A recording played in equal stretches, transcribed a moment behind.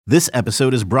This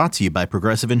episode is brought to you by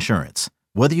Progressive Insurance.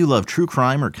 Whether you love true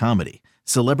crime or comedy,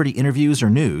 celebrity interviews or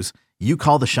news, you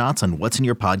call the shots on what's in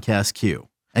your podcast queue.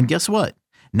 And guess what?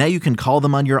 Now you can call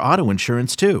them on your auto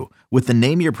insurance too with the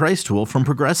Name Your Price tool from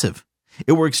Progressive.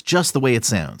 It works just the way it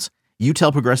sounds. You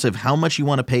tell Progressive how much you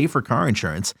want to pay for car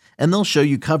insurance, and they'll show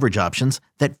you coverage options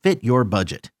that fit your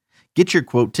budget. Get your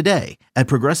quote today at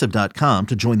Progressive.com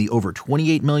to join the over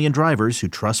 28 million drivers who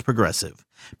trust Progressive.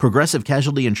 Progressive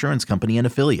Casualty Insurance Company and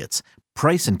Affiliates.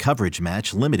 Price and coverage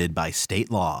match limited by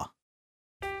state law.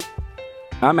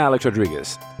 I'm Alex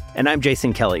Rodriguez. And I'm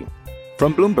Jason Kelly.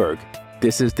 From Bloomberg,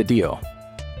 this is The Deal.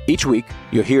 Each week,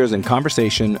 you'll hear us in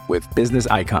conversation with business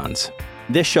icons.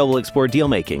 This show will explore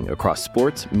deal-making across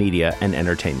sports, media, and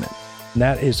entertainment.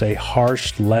 That is a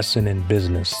harsh lesson in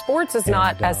business. Sports is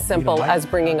not as simple as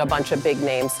bringing a bunch of big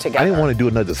names together. I didn't want to do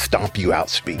another stomp you out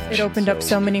speech. It opened up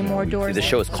so many more doors. The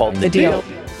show is called The Deal.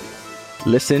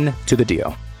 Listen to The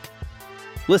Deal.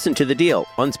 Listen to The Deal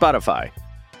on Spotify.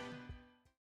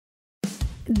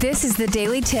 This is the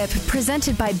Daily Tip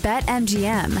presented by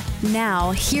BetMGM.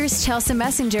 Now, here's Chelsea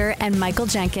Messenger and Michael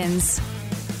Jenkins.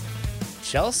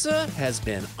 Chelsea has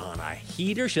been on a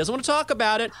heater. She doesn't want to talk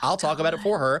about it. I'll talk about it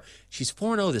for her. She's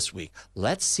 4-0 this week.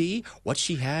 Let's see what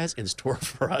she has in store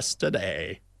for us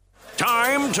today.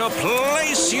 Time to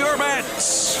place your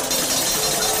bets.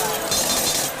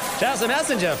 Chelsea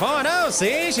Messenger, 4-0.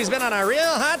 See, she's been on a real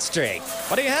hot streak.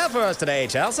 What do you have for us today,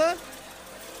 Chelsea?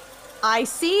 I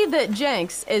see that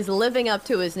Jenks is living up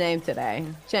to his name today.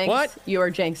 Jenks, what? You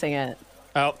are jinxing it.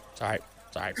 Oh, sorry.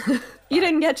 You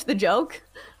didn't catch the joke?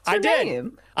 I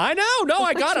did. I know. No,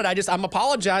 I got it. I'm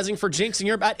apologizing for jinxing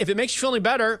your bet. If it makes you feel any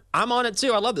better, I'm on it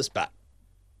too. I love this bet.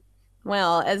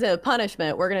 Well, as a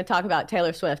punishment, we're going to talk about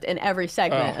Taylor Swift in every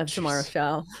segment of tomorrow's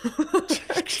show.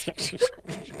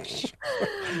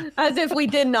 As if we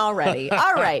didn't already.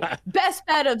 All right. Best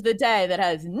bet of the day that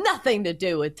has nothing to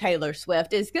do with Taylor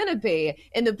Swift is going to be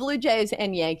in the Blue Jays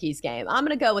and Yankees game. I'm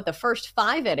going to go with the first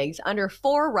 5 innings under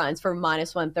 4 runs for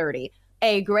 -130.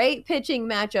 A great pitching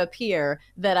matchup here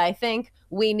that I think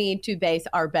we need to base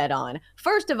our bet on.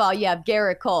 First of all, you have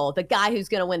Gerrit Cole, the guy who's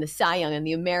going to win the Cy Young in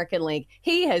the American League.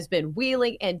 He has been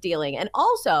wheeling and dealing and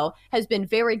also has been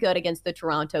very good against the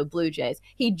Toronto Blue Jays.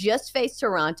 He just faced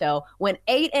Toronto, went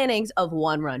 8 innings of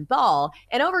 1-run ball,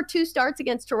 and over 2 starts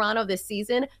against Toronto this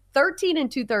season, 13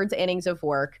 2/3 innings of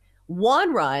work.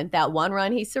 1 run, that 1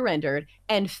 run he surrendered,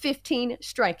 and 15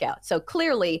 strikeouts. So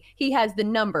clearly he has the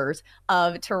numbers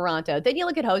of Toronto. Then you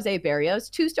look at Jose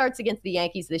Berrios, 2 starts against the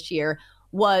Yankees this year,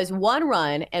 was 1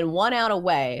 run and 1 out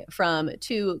away from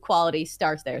 2 quality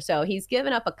starts there. So he's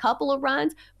given up a couple of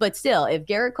runs, but still, if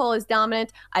Gerrit Cole is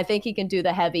dominant, I think he can do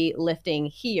the heavy lifting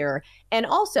here. And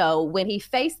also, when he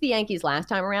faced the Yankees last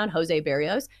time around, Jose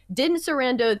Berrios didn't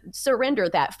surrender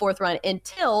that 4th run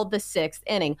until the 6th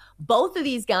inning. Both of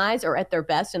these guys are at their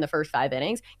best in the first 5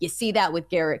 innings. You see that with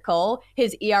Gerrit Cole.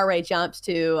 His ERA jumps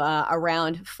to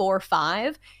around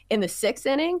 4.5 in the 6th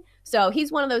inning. So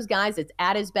he's one of those guys that's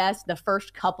at his best the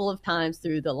first couple of times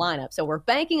through the lineup. So we're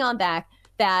banking on that.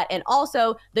 And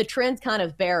also the trends kind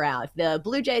of bear out. The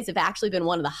Blue Jays have actually been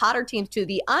one of the hotter teams to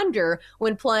the under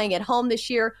when playing at home this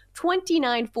year,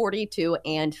 29, 42,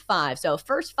 and 5. So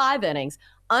first 5 innings,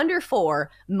 under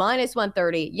 4,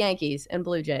 -130, Yankees and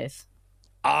Blue Jays.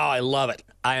 Oh, I love it.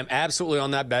 I am absolutely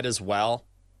on that bet as well.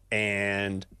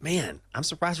 And, man, I'm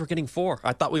surprised we're getting 4.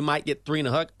 I thought we might get 3 and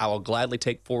a hook. I will gladly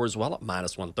take 4 as well at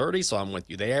 -130, so I'm with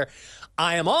you there.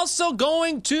 I am also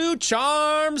going to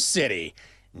Charm City.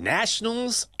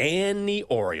 Nationals and the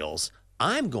Orioles.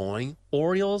 I'm going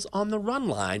Orioles on the run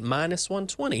line,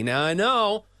 -120.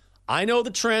 Now, I know the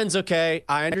trends, okay?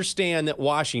 I understand that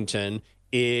Washington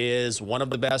is one of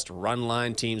the best run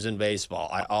line teams in baseball.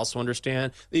 I also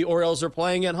understand the Orioles are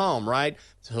playing at home, right?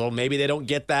 So maybe they don't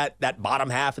get that bottom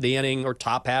half of the inning or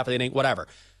top half of the inning, whatever.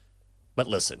 But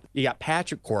listen, you got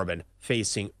Patrick Corbin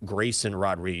facing Grayson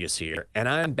Rodriguez here, and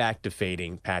I'm back to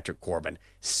fading Patrick Corbin.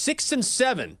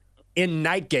 6-7 in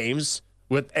night games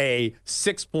with a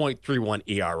 6.31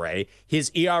 ERA.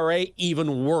 His ERA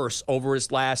even worse over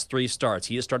his last 3 starts.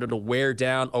 He has started to wear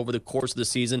down over the course of the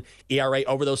season. ERA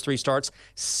over those 3 starts,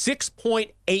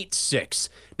 6.86.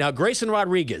 Now, Grayson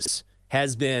Rodriguez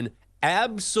has been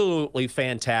absolutely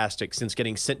fantastic since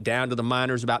getting sent down to the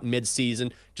minors about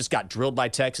midseason. Just got drilled by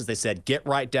Texas. They said, get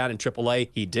right down in AAA.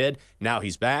 He did. Now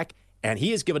he's back, and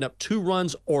he has given up 2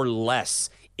 runs or less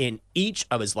in each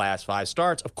of his last 5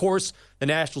 starts. Of course, the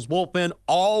Nationals bullpen,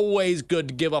 always good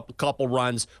to give up a couple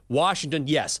runs. Washington,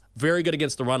 yes, very good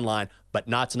against the run line, but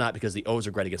not tonight because the O's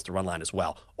are great against the run line as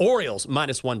well. Orioles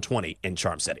 -120 in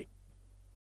Charm City.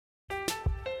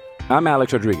 I'm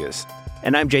Alex Rodriguez.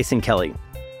 And I'm Jason Kelly.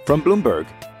 From Bloomberg,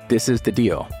 this is The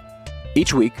Deal.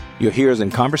 Each week, you'll hear us in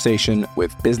conversation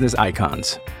with business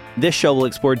icons. This show will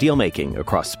explore deal-making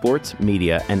across sports,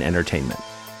 media, and entertainment.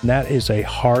 And that is a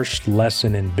harsh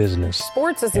lesson in business.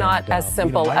 Sports is not as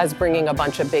simple as bringing a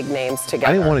bunch of big names together.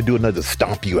 I didn't want to do another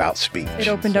stomp you out speech. It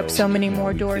opened up so many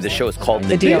more doors. The show is called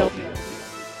The Deal.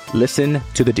 Listen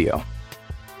to The Deal.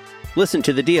 Listen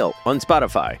to The Deal on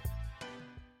Spotify.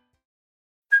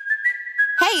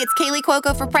 Hey, it's Kaylee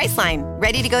Cuoco for Priceline.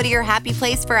 Ready to go to your happy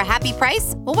place for a happy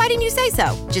price? Well, why didn't you say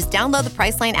so? Just download the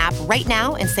Priceline app right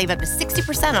now and save up to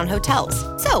 60% on hotels.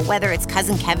 So whether it's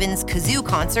Cousin Kevin's Kazoo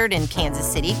Concert in Kansas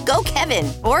City, go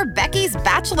Kevin, or Becky's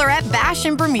Bachelorette Bash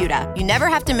in Bermuda, you never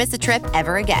have to miss a trip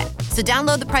ever again. So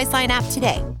download the Priceline app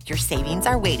today. Your savings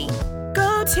are waiting.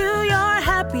 Go to your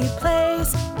happy place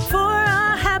for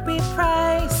a happy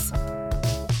price.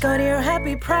 Go to your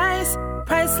happy price,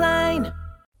 Priceline.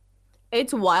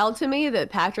 It's wild to me that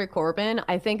Patrick Corbin,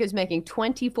 I think, is making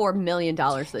 $24 million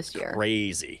this year.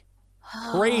 Crazy.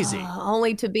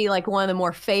 Only to be like one of the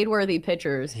more fade-worthy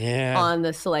pitchers on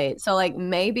the slate. So like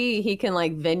maybe he can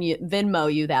like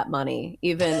Venmo you that money,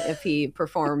 even if he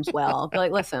performs well. Be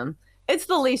like, listen, it's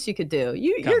the least you could do.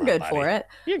 You're good for it.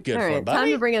 You're good for it, buddy. Time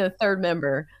to bring in the third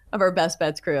member of our Best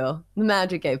Bets crew, the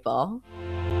Magic 8 Ball.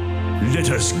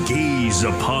 Let us gaze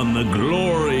upon the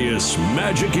glorious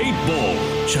Magic 8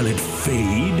 Ball. Shall it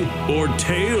fade or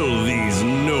tail these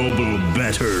noble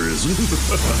betters?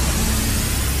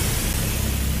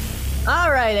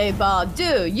 All right, 8 Ball,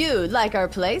 do you like our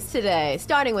plays today?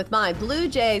 Starting with my Blue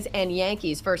Jays and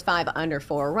Yankees first 5 under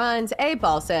 4 runs. 8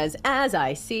 Ball says, as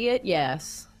I see it,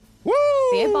 yes. Woo!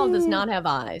 The 8 Ball does not have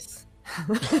eyes.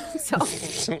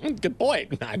 Good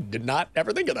point. I did not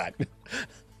ever think of that.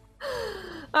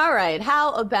 All right,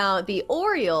 how about the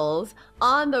Orioles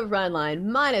on the run line,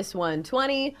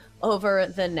 -120 over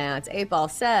the Nats? 8 Ball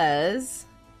says,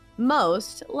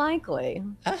 most likely.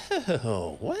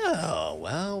 Oh,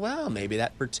 well, maybe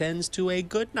that pertains to a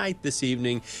good night this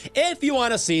evening. If you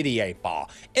want to see the 8 Ball,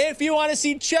 if you want to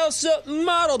see Chelsea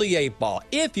model the 8 Ball,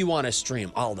 if you want to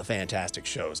stream all the fantastic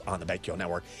shows on the BetQL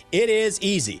network, it is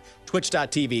easy.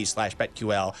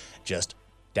 Twitch.tv/BetQL. Just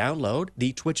download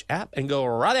the Twitch app and go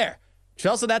right there.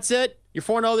 Chelsea, that's it? You're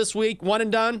 4-0 this week, one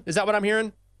and done? Is that what I'm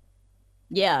hearing?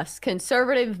 Yes,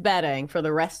 conservative betting for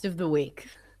the rest of the week.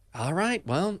 All right,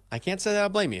 well, I can't say that I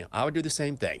blame you. I would do the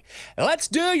same thing. Let's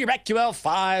do your BetQL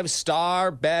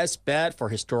 5-star best bet for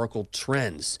historical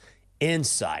trends,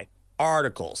 insight,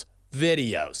 articles,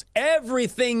 videos,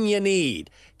 everything you need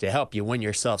to help you win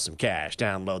yourself some cash.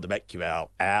 Download the BetQL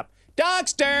app.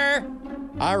 Dockster!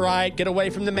 All right, get away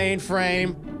from the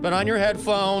mainframe, put on your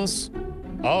headphones.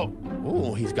 Oh,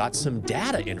 he's got some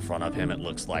data in front of him, it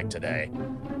looks like, today.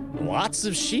 Lots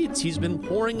of sheets. He's been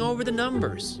poring over the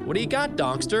numbers. What do you got,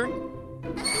 Donkster?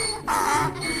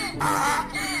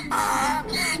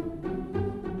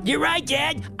 You're right,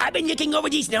 Dad. I've been looking over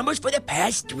these numbers for the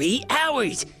past 3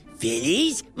 hours.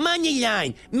 Phillies, money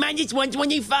line,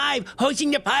 -125,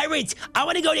 hosting the Pirates. I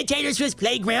want to go to Taylor Swift's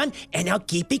playground, and I'll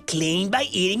keep it clean by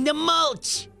eating the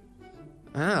mulch.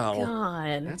 Oh,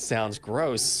 God. That sounds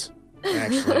gross.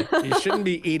 Actually, you shouldn't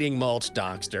be eating mulch,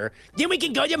 Donkster. Then we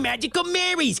can go to Magical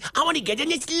Mary's. I want to get on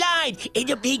the slide.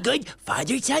 It'll be good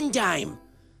father-son time.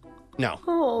 No.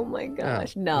 Oh, my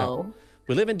gosh, no.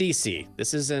 We live in D.C.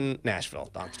 This is in Nashville,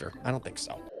 Donkster. I don't think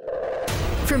so.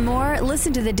 For more,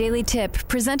 listen to The Daily Tip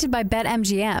presented by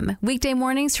BetMGM. Weekday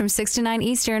mornings from 6 to 9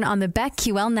 Eastern on the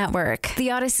BetQL network,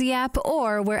 the Odyssey app,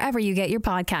 or wherever you get your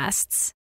podcasts.